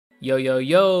Yo, yo,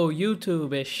 yo,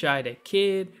 YouTube, it's Shy the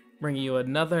Kid, bringing you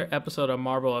another episode of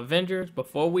Marvel Avengers.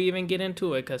 Before we even get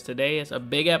into it, because today is a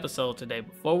big episode today,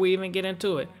 before we even get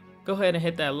into it, go ahead and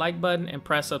hit that like button and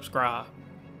press subscribe.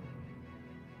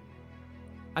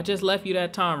 I just left you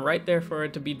that time right there for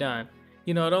it to be done.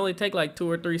 You know, it only takes like 2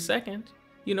 or 3 seconds.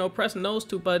 You know, pressing those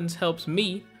 2 buttons helps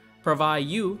me provide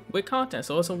you with content,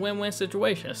 so it's a win-win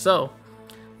situation. So,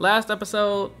 last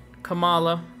episode,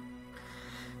 Kamala.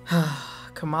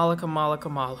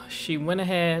 Kamala. She went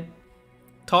ahead,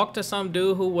 talked to some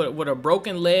dude who with a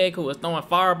broken leg who was throwing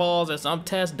fireballs at some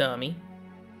test dummy.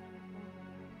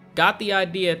 Got the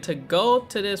idea to go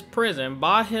to this prison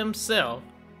by himself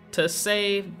to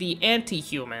save the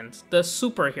anti-humans, the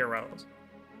superheroes.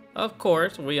 Of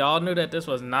course, we all knew that this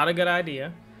was not a good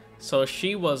idea. So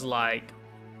she was like,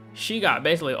 she got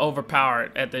basically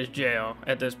overpowered at this jail,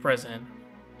 at this prison.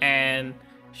 And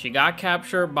she got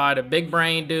captured by the big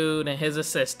brain dude and his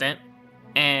assistant.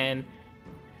 And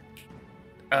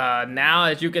now,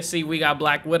 as you can see, we got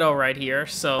Black Widow right here.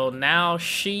 So now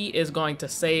she is going to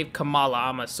save Kamala,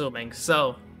 I'm assuming.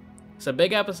 So it's a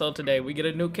big episode today. We get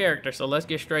a new character, so let's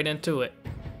get straight into it.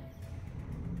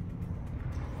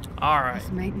 All right.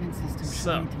 This maintenance system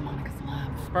So, into Monica's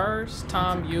lab. first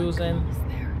time using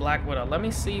Black Widow. Let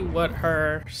me see what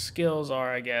her skills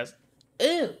are, I guess.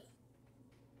 Ew.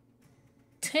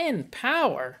 10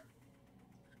 power.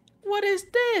 What is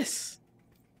this?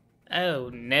 Oh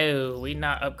no, we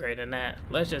not upgrading that.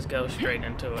 Let's just go straight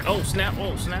into it. Oh snap,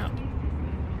 oh snap.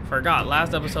 Forgot,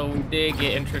 last episode we did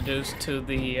get introduced to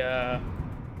the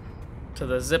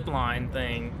zip line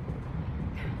thing.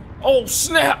 Oh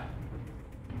snap!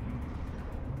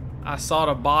 I saw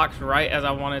the box right as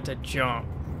I wanted to jump.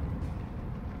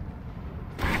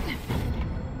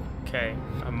 Okay,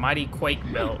 a mighty quake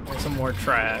belt and some more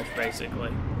trash,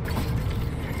 basically.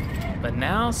 But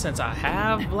now, since I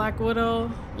have Black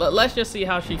Widow, let's just see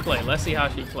how she play. Let's see how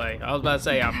she play. I was about to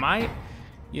say I might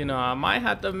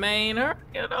have to main her.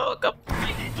 You know,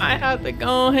 I have to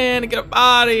go ahead and get up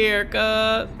out of here,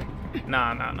 cuz.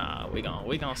 Nah. We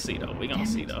gon' see though. We gon'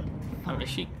 see though. I mean,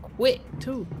 she quit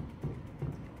too.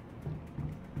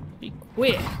 She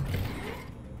quit.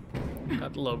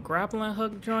 Got the little grappling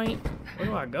hook joint. Where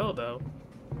do I go though?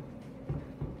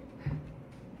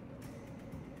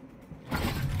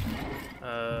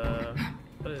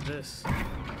 What is this?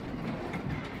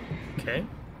 Okay,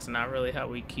 it's not really how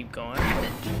we keep going.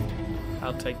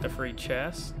 I'll take the free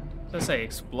chest. Does it say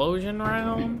explosion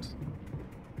rounds?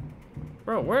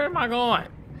 Bro, where am I going?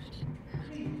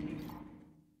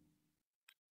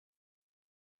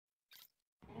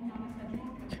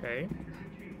 Okay.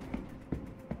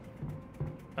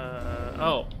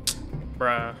 Oh,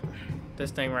 bruh.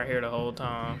 This thing right here the whole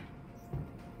time.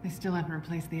 They still haven't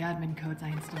replaced the admin codes I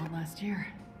installed last year.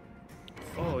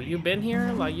 Oh, you been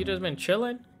here? Like, you just been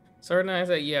chilling? Certain I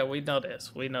said, yeah, we know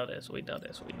this. We know this.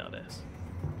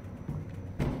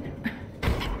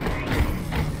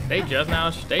 They just now,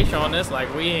 they showing this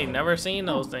like we ain't never seen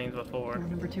those things before.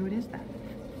 Number 2 it is then.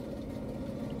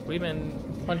 We've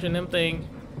been punching them things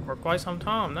for quite some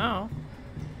time now.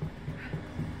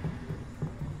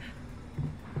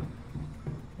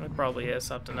 There probably is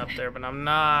something up there, but I'm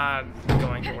not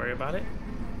going to worry about it.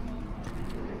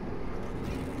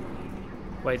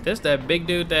 Wait, this that big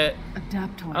dude that...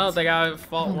 Adaptoids. I don't think I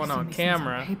fought one on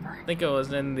camera. I think it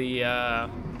was in the,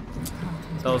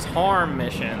 those harm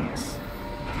missions.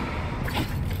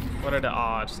 What are the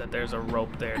odds that there's a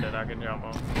rope there that I can jump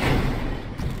on?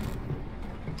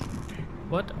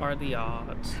 What are the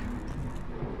odds?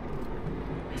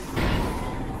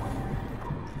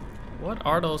 What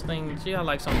are those things? She had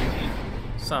like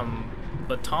some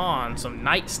baton, some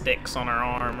nightsticks on her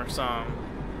arm or something.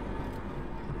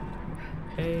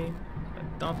 Okay, I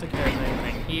don't think there's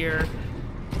anything here.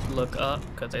 Look up,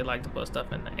 because they like to put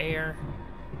stuff in the air.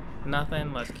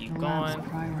 Nothing, let's keep going.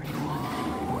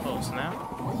 Oh snap.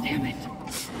 Damn it.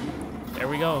 There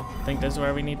we go. I think this is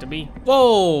where we need to be.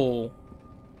 Whoa!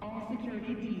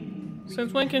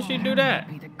 Since when can she do that?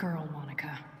 Be the girl,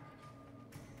 Monica.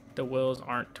 The wheels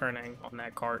aren't turning on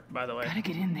that cart, by the way. Gotta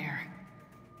get in there.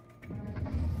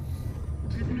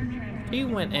 He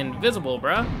went invisible,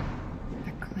 bruh.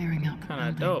 They're clearing out the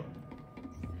Kinda building. dope.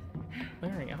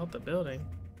 Clearing out the building.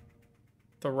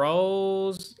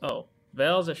 Throws... Oh.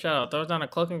 Veils a shadow. Throws down a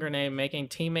cloaking grenade, making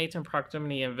teammates in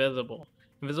proximity invisible.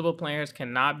 Invisible players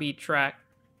cannot be tracked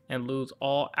and lose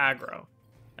all aggro.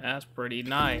 That's pretty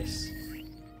nice.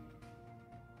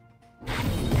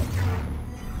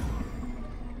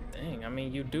 Dang, I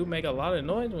mean, you do make a lot of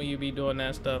noise when you be doing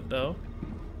that stuff, though.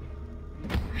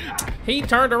 He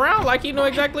turned around like he knew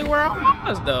exactly where I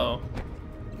was, though.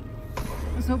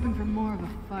 was hoping for more of a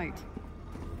fight.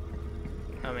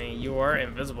 I mean, you are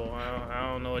invisible. I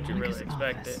don't know what you really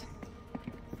expected. Office.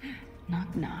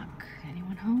 Knock, knock.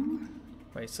 Anyone home?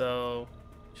 Wait, so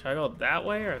should I go that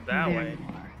way or that There way?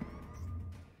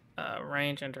 you are.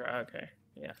 Range enter. Okay,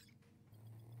 yeah.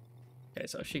 Okay,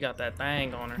 so she got that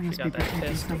thing on her. I She must got be that protecting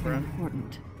pistol, something bro.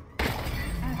 important.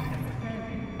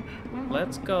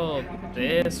 Let's go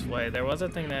this way. There was a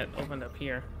thing that opened up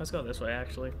here. Let's go this way,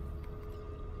 actually.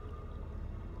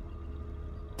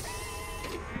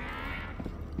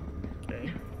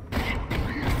 Okay.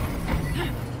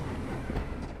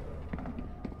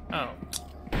 Oh.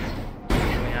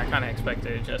 I mean, I kind of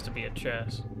expected it just to be a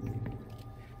chest.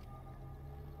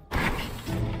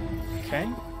 Okay.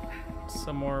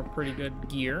 Some more pretty good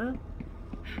gear.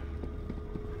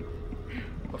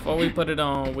 Before we put it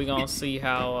on, we gonna see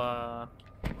how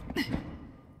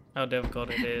difficult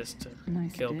it is to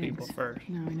Nice kill digs. people first.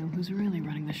 Now I know who's really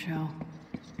running the show.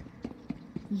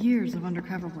 Years of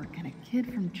undercover work, and a kid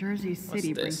from Jersey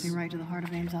City brings this? me right to the heart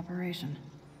of AIM's operation.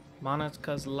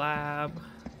 Monica's lab,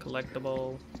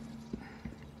 collectible.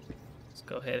 Let's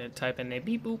go ahead and type in there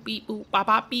beep boop bop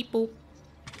bop beep boop.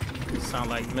 Sound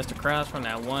like Mr. Krabs from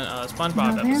that one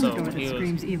SpongeBob Now there's a door episode. that He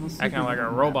screams was evil acting like a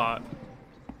supervillain. robot.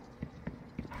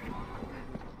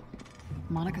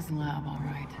 Monica's lab, all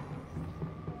right.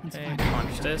 Let's Okay, find out.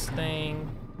 punch this thing.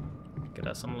 Get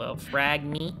us some little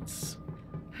fragments.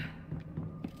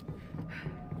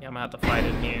 Yeah, I'm gonna have to fight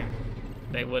in here.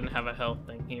 They wouldn't have a health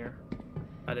thing here.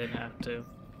 I didn't have to.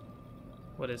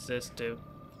 What does this do?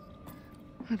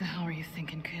 Who the hell are you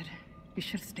thinking, kid? You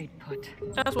should have stayed put.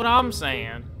 That's what I'm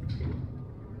saying.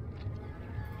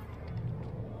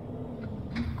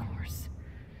 Of course.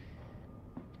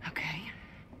 Okay.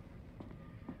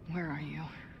 Where are you?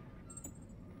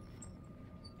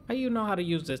 How do you know how to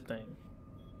use this thing?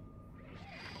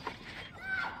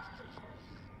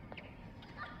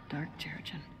 Dark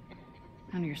Terrigen.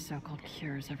 None of your so-called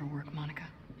cures ever work, Monica.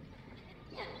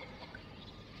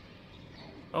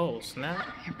 Oh, snap.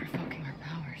 You're provoking her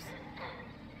powers.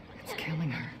 It's killing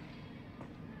her.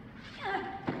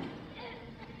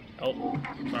 Oh,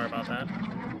 sorry about that.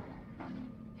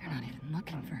 You're not even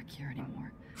looking for a cure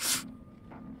anymore.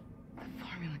 The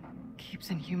formula keeps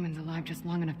inhumans alive just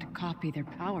long enough to copy their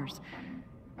powers.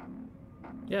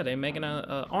 Yeah, they're making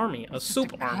a army, a It's just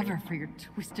soup a army. cover for your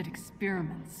twisted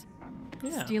experiments.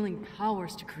 Yeah. Stealing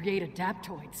powers to create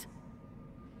adaptoids.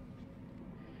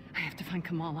 I have to find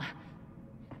Kamala.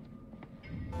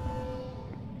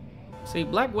 See,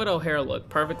 Black Widow hair look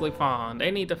perfectly fine.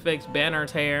 They need to fix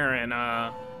Banner's hair and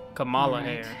Kamala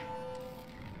Alright. hair.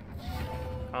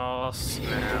 Oh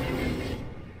snap!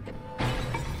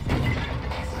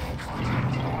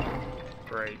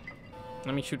 Great.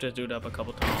 Let me shoot this dude up a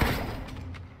couple times.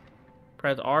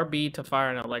 Press RB to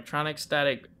fire an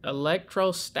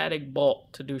electrostatic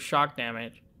bolt to do shock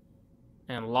damage.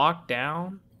 And lock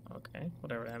down. Okay,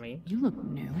 whatever that means. You look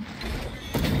new.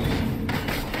 I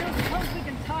don't suppose we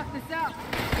can talk this out.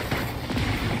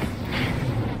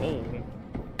 Oh.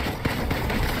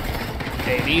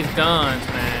 Hey, these guns,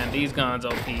 man. These guns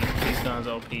OP. These guns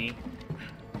OP.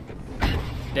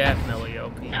 Definitely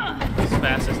OP. As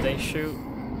fast as they shoot.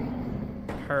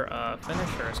 Her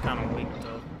finisher is kind of weak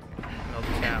though. No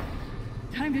cap.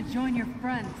 Time to join your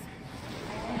friends.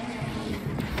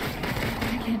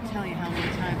 I can't tell you how many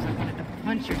times I wanted to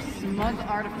punch your smug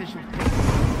artificial face.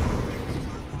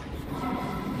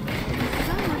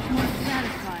 So much more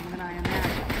satisfying than I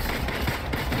imagined.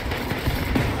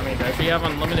 I mean, does she have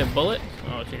unlimited bullet?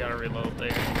 Oh, she gotta reload there.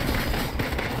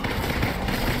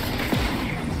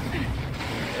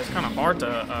 It's kind of hard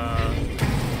to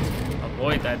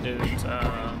avoid that dude's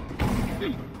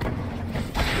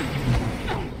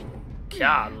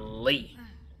golly.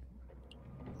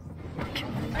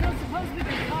 I don't suppose we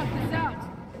can talk this out.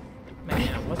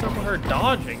 Man, what's up with her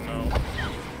dodging though?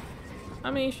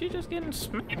 I mean, she's just getting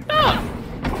smacked up.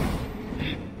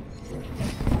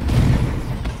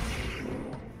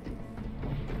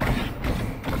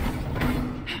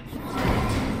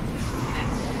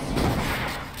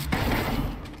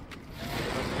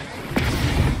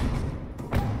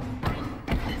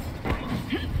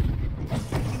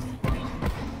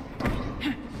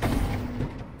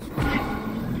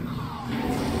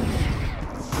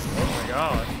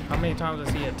 Gosh, how many times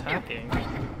is he attacking?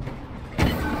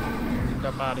 Get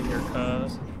up out of here,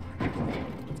 cuz.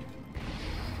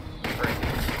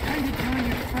 Time to join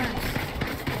your friends.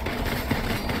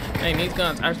 Hey, these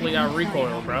guns actually got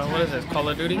recoil, bro. What is this, Call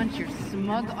of Duty? Punch your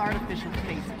smug artificial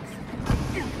faces.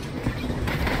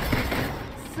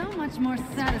 So much more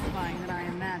satisfying than I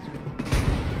imagined.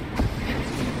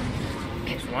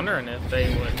 wondering if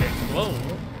they would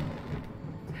explode.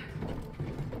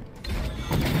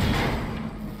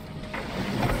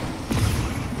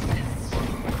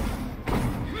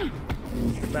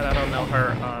 But I don't know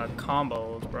her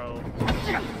combos, bro.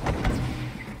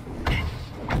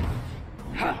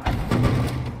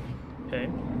 Okay.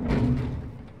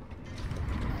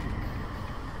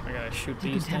 I gotta shoot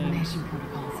these things.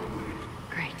 Protocols.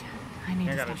 Great.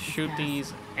 I gotta shoot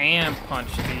these and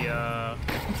punch the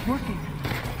It's working.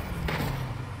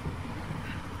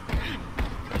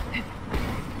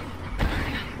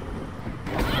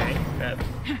 Okay, that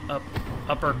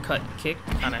uppercut kick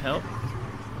kinda helped.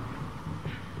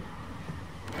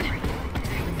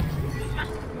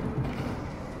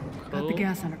 Got the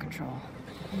gas under control.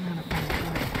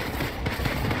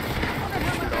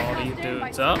 Shoot all these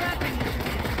dudes up.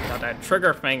 Got that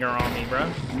trigger finger on me,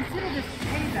 bro. Consider this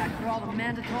payback for all the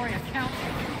mandatory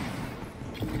accounting.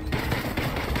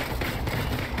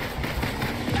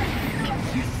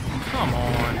 Come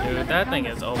on, dude. That thing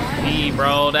is OP,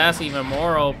 bro. That's even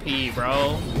more OP,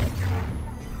 bro.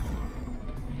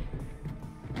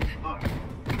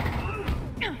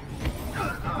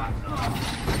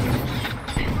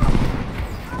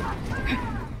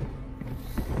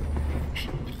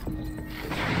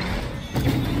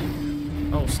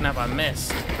 Oh snap, I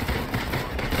missed.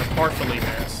 I partially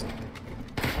missed.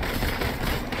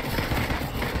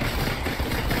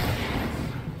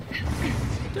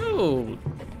 Dude.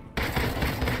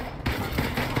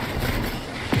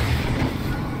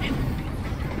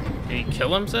 Did he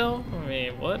kill himself? I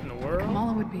mean, what in the world?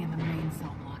 Kamala would be in the main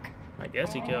cell block. I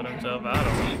guess he killed himself. I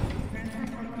don't know.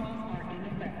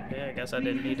 Yeah, I guess I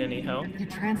didn't need any help. They're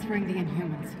transferring the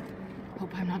Inhumans.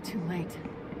 Hope I'm not too late.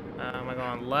 Am I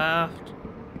going left?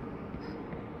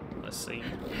 Let's see.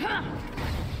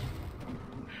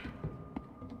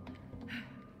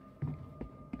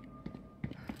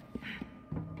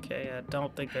 Okay, I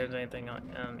don't think there's anything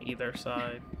on either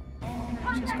side.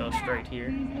 Let's just go straight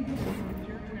here.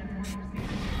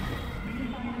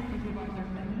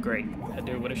 Great, I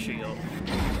do with a shield.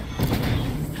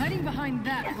 Hiding behind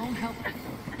that won't help.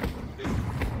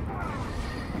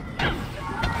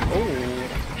 Oh.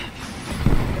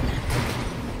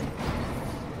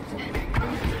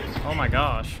 Oh my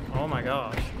gosh. Oh my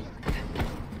gosh.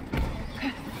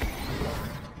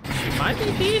 She might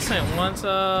be decent once, you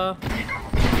know,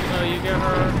 you get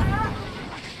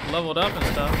her leveled up and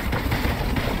stuff.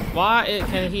 Why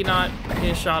can he not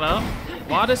get shot up?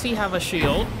 Why does he have a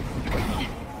shield?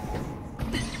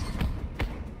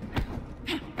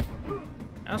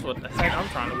 That's what the heck I'm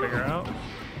trying to figure out.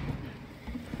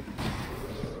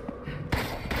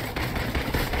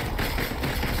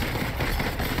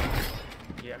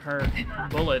 Yeah, her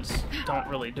bullets don't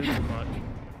really do too much.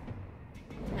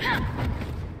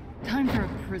 Time for a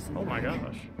prison. Oh my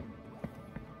gosh.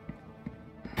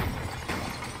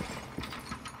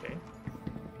 Okay.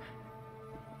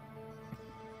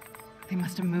 They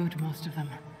must have moved most of them.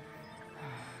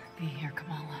 Be here,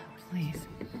 Kamala, please.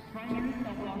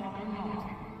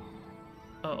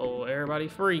 Uh-oh, everybody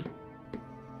free.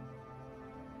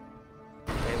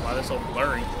 Okay, why this so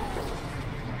blurry?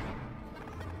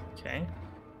 Okay.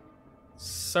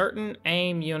 Certain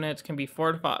aim units can be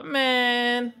fortified.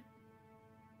 Man!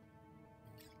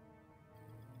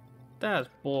 That's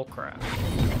bullcrap.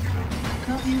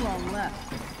 Thought you all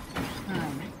left.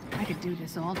 I could do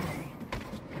this all day.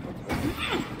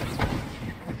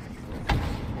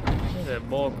 This is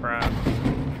bullcrap.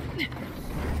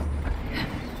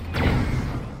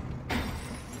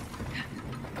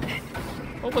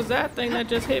 What was that thing that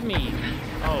just hit me?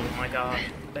 Oh my gosh,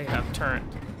 they have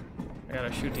turrets. I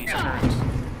gotta shoot these turrets.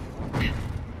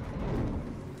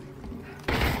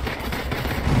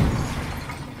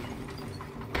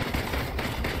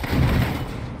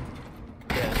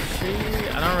 Yeah,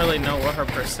 I don't really know what her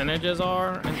percentages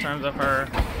are in terms of her,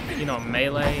 you know,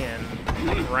 melee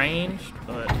and range,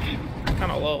 but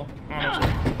kind of low,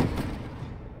 honestly.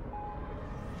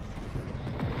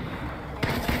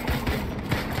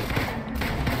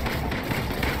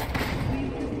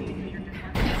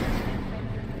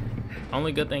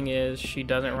 Only good thing is she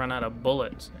doesn't run out of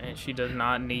bullets, and she does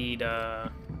not need,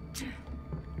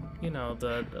 you know,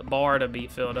 the bar to be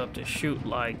filled up to shoot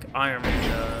like Iron Man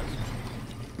does.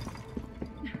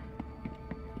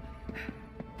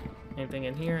 Anything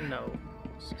in here? No.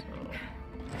 So,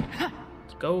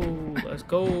 let's go. Let's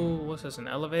go. What's this, an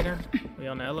elevator? We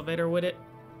on the elevator with it?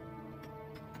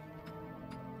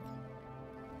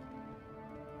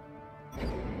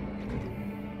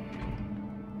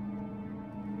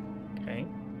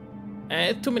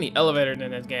 It's too many elevators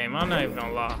in this game. I'm not even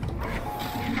gonna lie.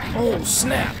 Oh,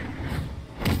 snap.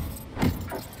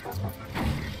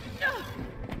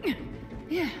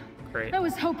 Yeah. Great. I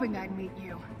was hoping I'd meet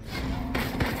you.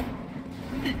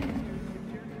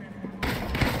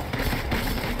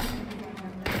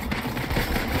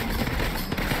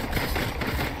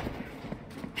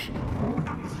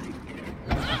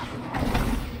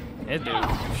 That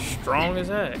dude's strong as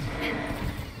heck.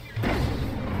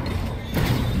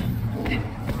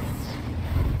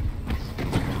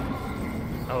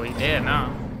 Oh, he dead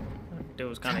now. That dude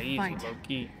was kind of Tough easy, fight. low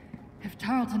key. If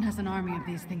Tarleton has an army of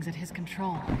these things at his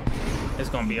control, It's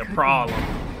gonna be a problem.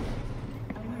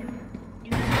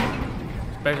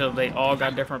 Especially if they all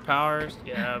got different powers.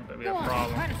 Yeah, it'll be a go on,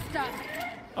 problem. try to stop.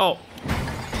 Oh,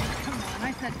 Come on,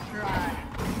 I said try.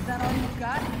 Is that all you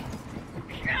got?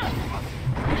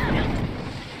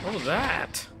 what was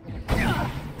that?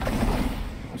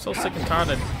 I'm so sick and tired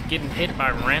of getting hit by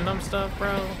random stuff,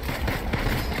 bro.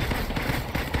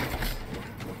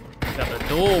 Got the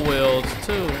dual wields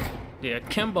too. Yeah,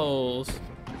 Kimbos.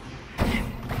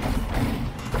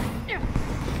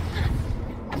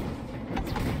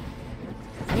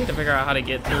 I need to figure out how to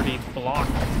get through these block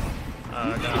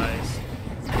guys.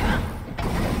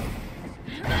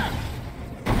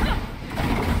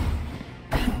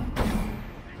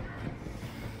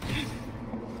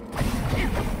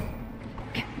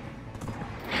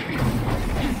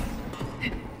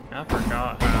 I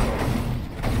forgot how.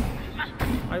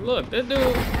 Like, look, this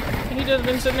dude, he just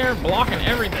been sitting there blocking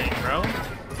everything, bro.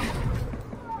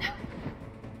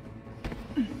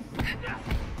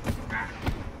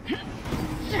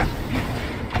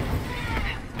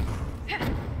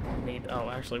 Oh,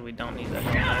 actually, we don't need that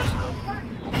help.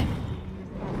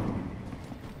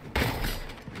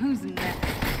 Who's next?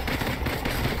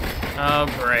 Oh,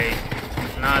 great.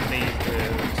 Not these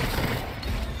dudes.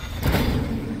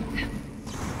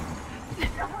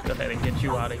 Go ahead and get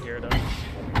you out of here, though.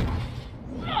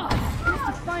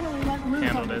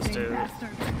 Handle this dude.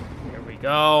 Here we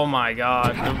go. Oh my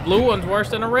god. The blue one's worse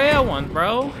than the red one,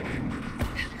 bro.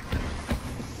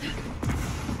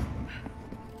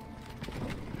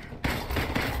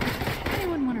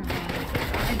 Anyone want to run?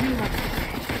 I do love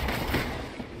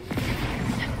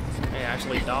Hey,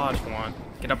 actually dodged one.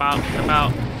 Get about, get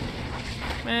about.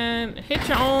 Man, hit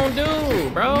your own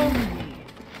dude, bro.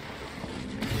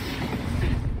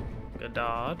 Good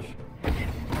dodge.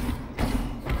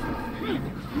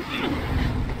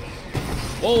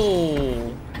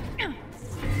 Whoa!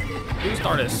 Dude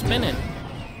started spinning.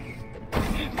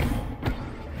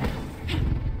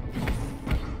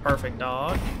 Perfect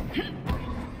dodge.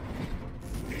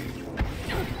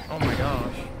 Oh my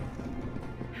gosh.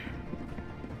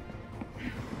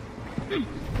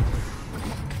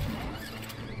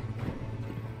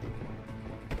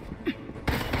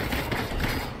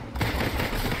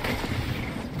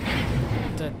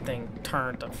 That thing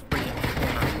turned the freaking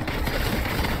corner.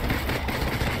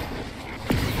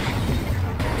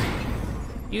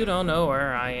 You don't know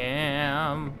where I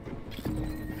am.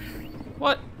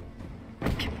 What? I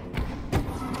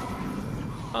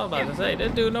was about to say,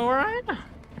 this dude know where I am.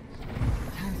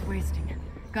 Time's wasting.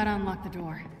 Gotta unlock the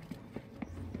door.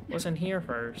 What's in here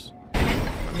first?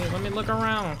 Let me look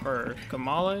around first.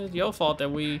 Kamala, it's your fault that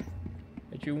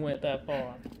you went that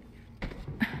far.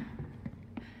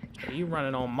 So you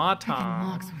running on my Picking time.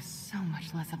 locks was so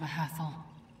much less of a hassle.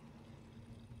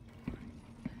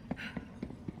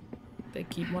 They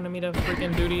keep wanting me to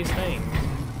freaking do these things.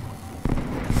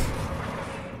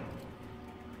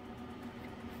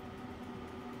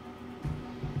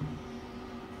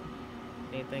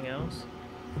 Anything else?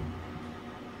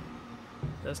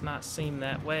 Does not seem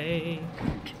that way.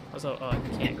 Also, oh,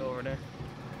 you can't go over there.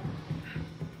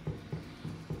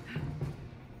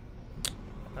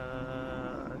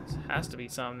 Has to be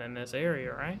something in this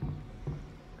area, right?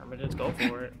 I'm gonna just go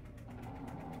for it.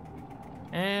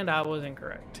 And I was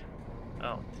incorrect.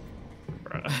 Oh.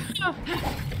 Bruh.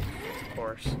 Of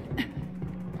course.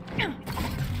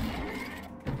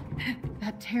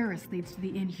 That terrace leads to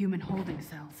the inhuman holding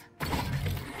cells. Oh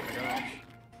my gosh.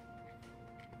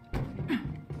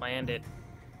 Landed.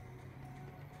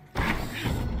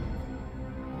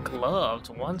 Gloves.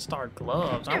 1-star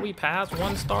gloves. Aren't we past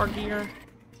 1-star gear?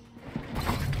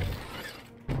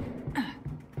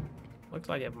 Looks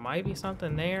like it might be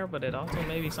something there, but it also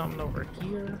may be something over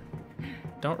here.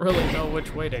 Don't really know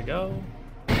which way to go.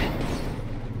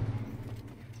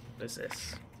 What is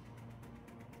this?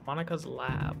 Monica's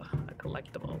lab, a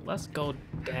collectible. Let's go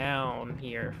down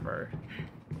here for.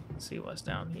 See what's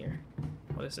down here.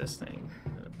 What is this thing?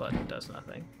 The button does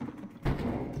nothing.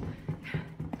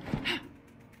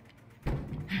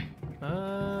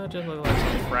 Just look like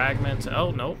some fragments.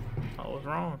 Oh nope, I was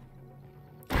wrong.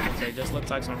 It just looks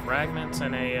like some fragments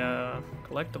and a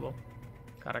collectible.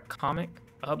 Got a comic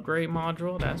upgrade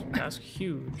module. That's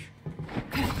huge.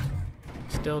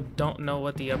 Still don't know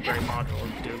what the upgrade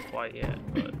modules do quite yet,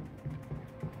 but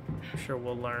I'm sure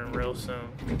we'll learn real soon.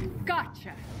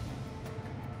 Gotcha.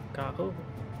 Got who?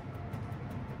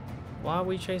 Why are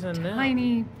we chasing them?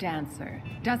 Tiny dancer.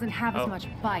 Doesn't have as Oh. much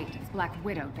bite as Black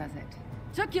Widow, does it?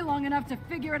 Took you long enough to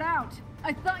figure it out.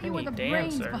 I thought you were the Tiny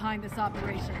brains dancer. behind this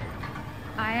operation.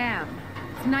 I am.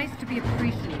 It's nice to be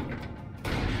appreciated.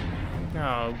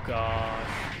 Oh gosh.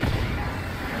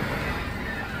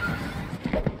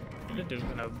 This dude's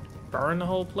gonna burn the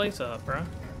whole place up, bruh.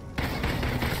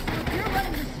 If you're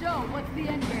running the show, what's the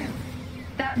end game?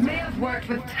 That may have worked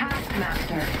with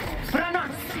Taskmaster, but I'm not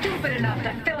stupid enough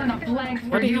to fill in the blanks for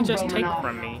What did you, he just take Romanoff.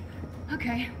 from me?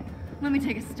 Okay, let me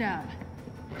take a stab.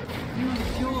 You and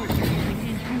George are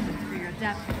using Inhumans for your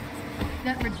adaptations.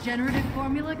 That regenerative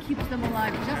formula keeps them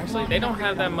alive just Actually, long they enough don't for you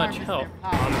have to that much harvest health, their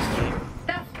power. honestly.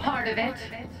 That's part of it.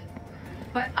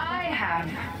 But I have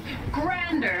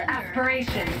grander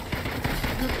aspirations.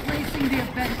 Replacing the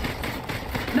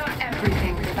Avengers. Not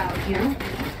everything's about you.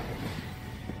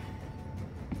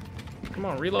 Come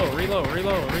on, reload, reload,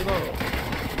 reload, reload.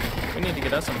 We need to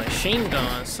get us a machine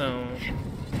gun soon.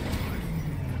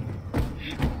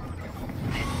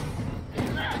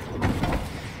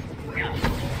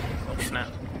 Oh snap.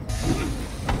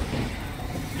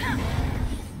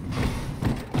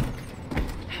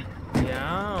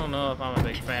 Yeah, I don't know if I'm a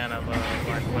big fan of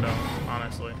Black Widow,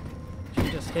 honestly. She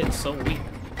just hits so weak.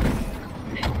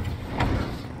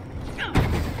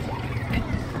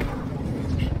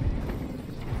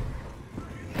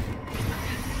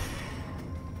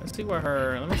 Let's see what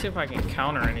her. Let me see if I can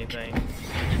counter anything.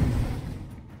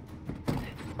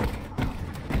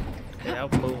 Okay,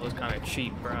 that move was kind of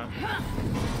cheap, bro.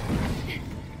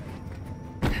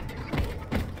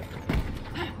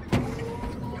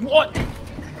 What?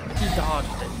 He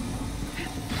dodged it.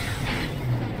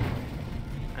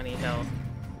 I need help.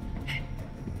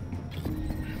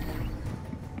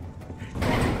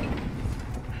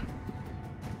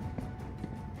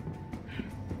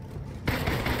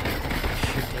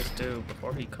 Shoot this dude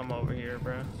before he come over here,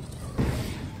 bro.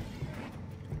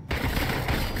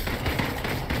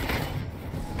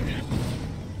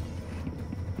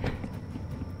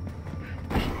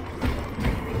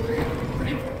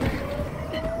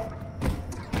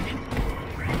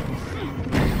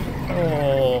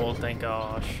 Oh, thank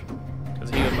gosh. Because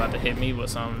he was about to hit me with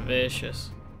something vicious.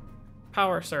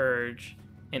 Power Surge.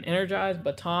 An energized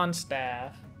baton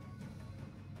staff.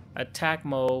 Attack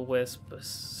mode with...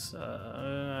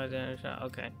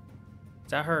 okay.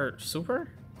 Is that her super?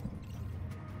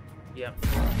 Yep.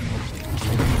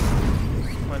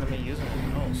 What's the point of me using it?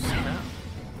 Oh, snap.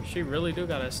 She really do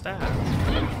got a staff.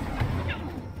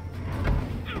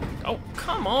 Oh,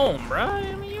 come on, bruh.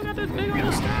 I mean, you got this big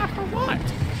old staff for what?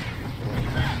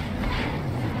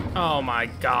 Oh my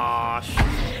gosh.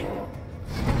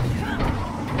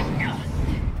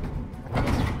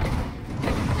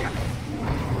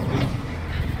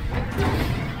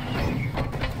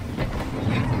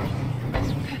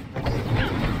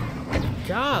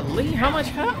 Golly, how much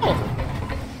health?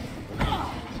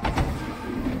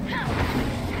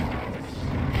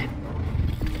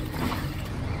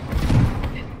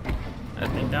 I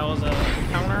think that was a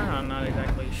counter, I'm not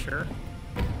exactly sure.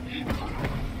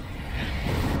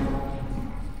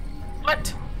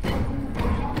 What?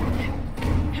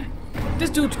 This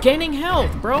dude's gaining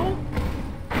health, bro.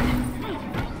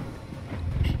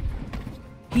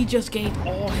 He just gained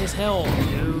all his health,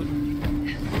 dude.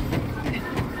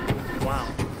 Wow,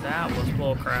 that was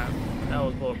bullcrap. That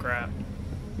was bullcrap.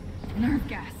 Nerve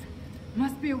gas.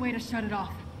 Must be a way to shut it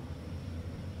off.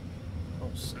 Oh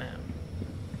snap.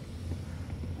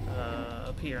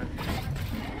 Up here.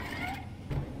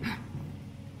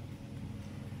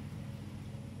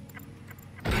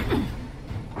 Okay.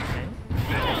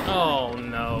 Oh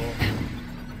no.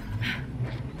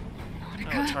 Oh,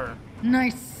 it's her.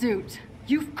 Nice suit.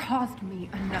 You've caused me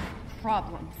enough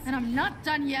problems. And I'm not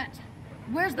done yet.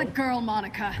 Where's the girl,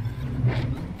 Monica?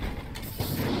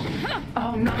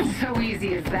 Oh, not so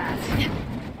easy as that.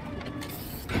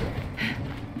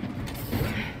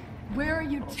 Where are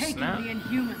you taking snap. the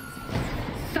Inhumans?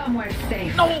 Somewhere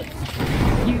safe. No!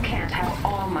 You can't have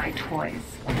all my toys.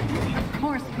 Of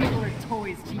course people are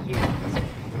toys to you.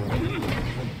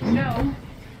 No,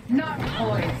 not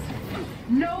toys.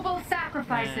 Noble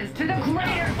sacrifices to the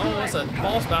greater good. Oh, it's a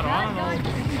boss battle. I don't know.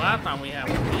 Last time we had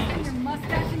one of Your these.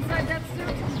 mustache inside that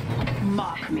suit?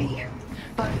 Mock me.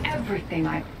 But everything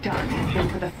I've done has been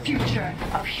for the future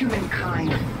of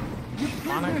humankind. Prisoners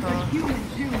Monica. are human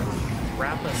too.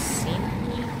 Rapacini?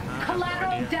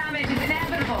 Collateral damage is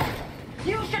inevitable.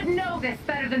 You should know this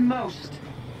better than most.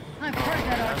 I've heard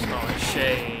that That's argument. throwing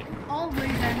shade.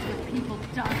 Always ends with people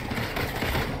dying.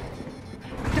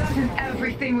 Doesn't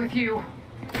everything with you?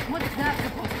 What's that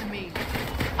supposed to mean?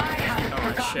 I haven't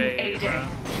Throwing forgotten shade, bro. Eidos.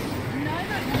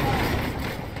 Neither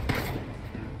have I.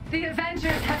 The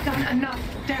Avengers have done enough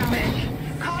damage,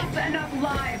 caused enough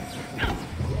lives.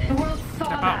 The world saw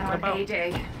Step that out, on step out.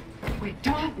 A-Day. We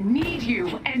don't need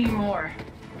you anymore.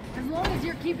 As long as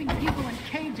you're keeping people in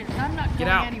cages, I'm not Get going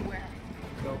out. anywhere.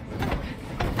 Go.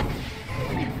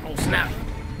 Oh snap!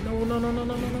 No, no, no, no,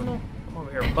 no, no, no, no! I'm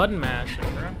over here button mashing,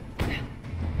 bro.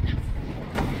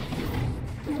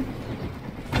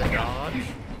 The dodge.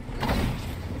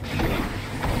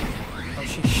 Oh,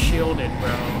 she's shielded, bro.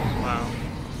 Wow.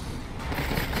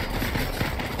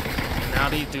 Now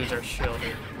these dudes are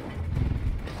shielded.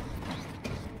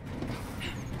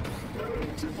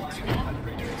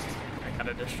 I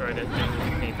gotta destroy this dude.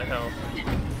 I need the help.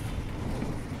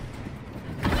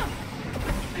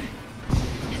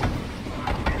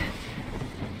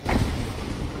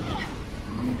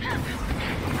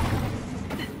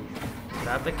 Is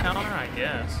that the counter? I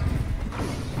guess.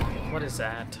 What is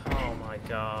that? Oh my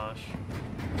gosh.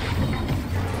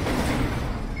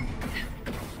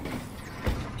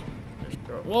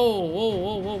 Whoa, whoa,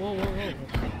 whoa, whoa, whoa, whoa, whoa.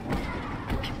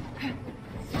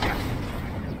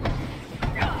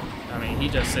 I mean, he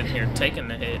just sitting here taking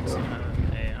the hits.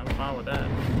 Hey, I'm fine with that.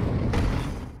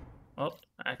 Oh,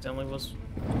 accidentally was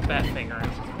fat fingering.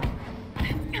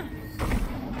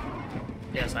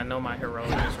 Yes, I know my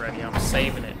heroic is ready. I'm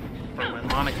saving it for when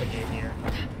Monica get here.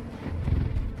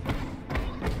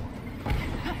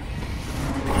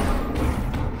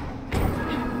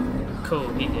 Cool,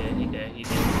 he did, he did, he did, he did, he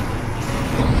did.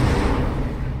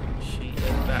 She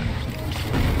is back.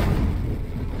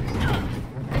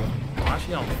 Why is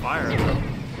she on fire though?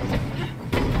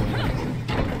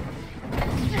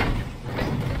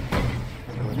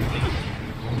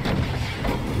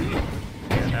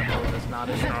 Yeah, that bullet is not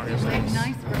as strong as Played this.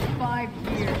 nice for 5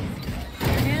 years.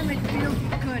 Damn, it feels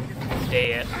good.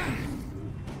 Dead.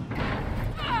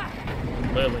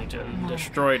 Literally just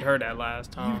destroyed her that last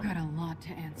You've time. got a lot to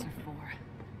answer for.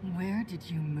 Where did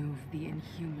you move the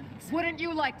Inhumans? Wouldn't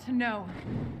you like to know?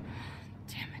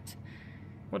 Damn it.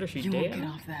 What is she You won't get dead?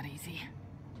 off that easy.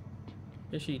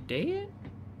 Is she dead?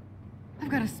 I've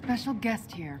got a special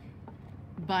guest here.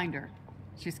 Binder.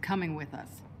 She's coming with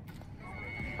us.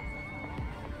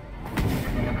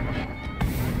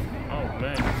 Oh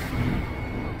man.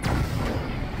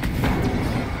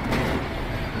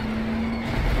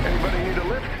 Anybody need a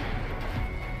lift?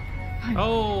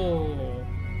 Oh.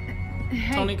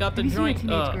 Hey, Tony got the have you joint seen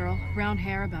a teenage up. girl, brown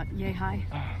hair, about yay high?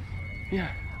 Yeah,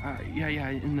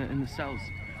 in the cells.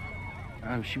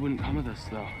 She wouldn't come with us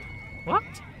though. What?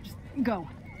 Just go.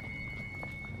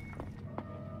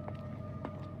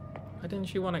 Why didn't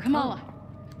she want to come? Kamala.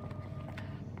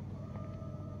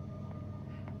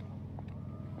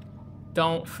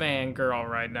 Don't fangirl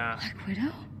right now. Black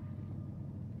Widow?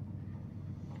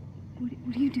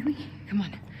 What are you doing? Come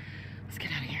on. Let's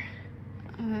get out of here.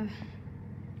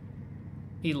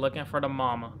 He looking for the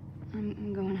mama.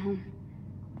 I'm going home.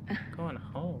 Going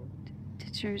home.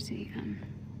 To Jersey.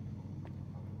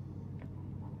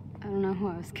 I don't know who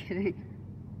I was kidding.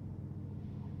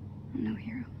 I'm no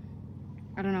hero.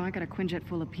 I don't know. I got a Quinjet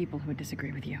full of people who would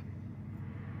disagree with you.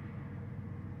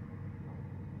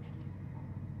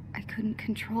 I couldn't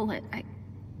control it. I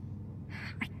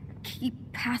keep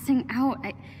passing out.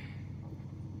 I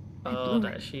Oh, blew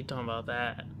that it. she talking about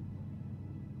that.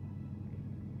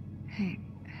 Hey.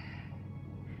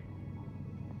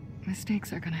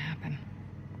 Mistakes are gonna happen.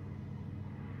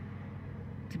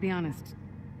 To be honest,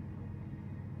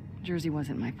 Jersey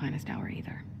wasn't my finest hour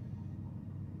either.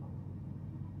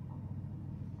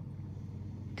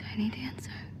 Tiny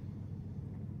Dancer.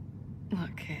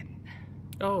 Look, kid.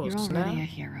 Oh, You're snap. already a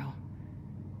hero.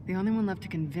 The only one left to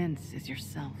convince is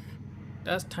yourself.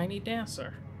 That's Tiny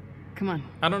Dancer. Come on.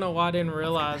 I don't know why I didn't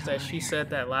realize hell that outta she here. said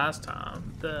that last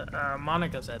time.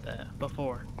 Monica said that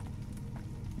before.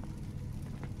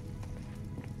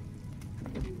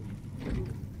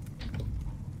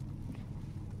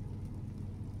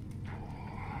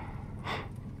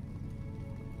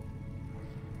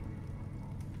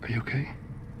 Are you okay?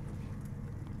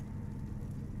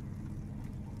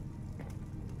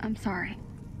 I'm sorry.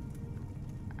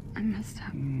 I messed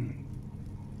up.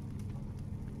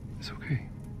 It's okay.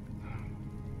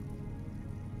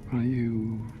 Why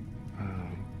don't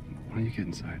you get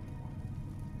inside?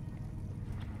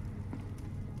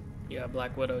 Yeah,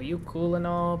 Black Widow, you cool and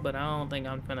all, but I don't think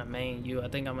I'm finna main you. I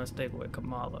think I'm gonna stick with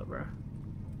Kamala, bro.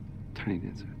 Tiny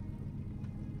Dancer.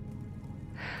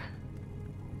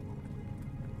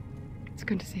 It's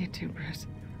good to see you too, Bruce.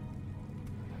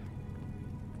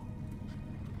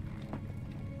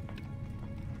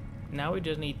 Now we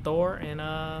just need Thor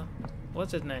and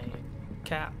what's his name?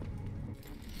 Cap.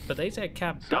 But they said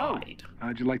Cap died.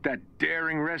 How'd you like that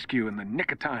daring rescue in the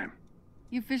nick of time?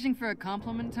 You fishing for a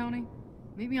compliment, Tony?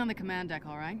 Meet me on the command deck,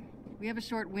 all right? We have a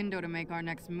short window to make our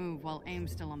next move while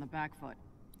AIM's still on the back foot.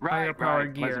 Higher power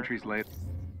gear. Pleasantries late.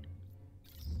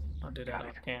 I'll do that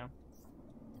off cam.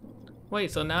 Wait,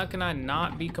 so now can I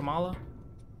not be Kamala?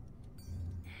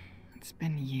 It's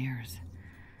been years.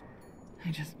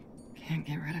 I just can't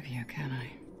get rid of you, can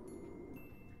I?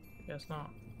 Guess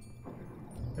not.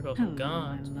 There goes some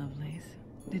guns. My lovelies.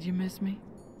 Did you miss me?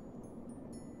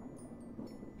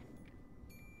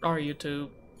 Alright,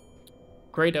 YouTube.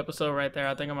 Great episode right there.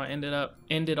 I think I'm gonna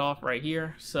end it off right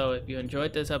here. So if you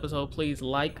enjoyed this episode, please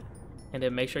like and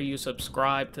then make sure you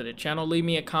subscribe to the channel. Leave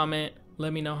me a comment.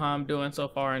 Let me know how I'm doing so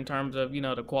far in terms of, you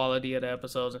know, the quality of the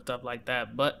episodes and stuff like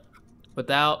that. But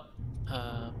without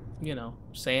you know,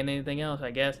 saying anything else, I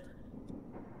guess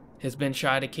it's been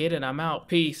Shy the Kid and I'm out.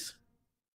 Peace.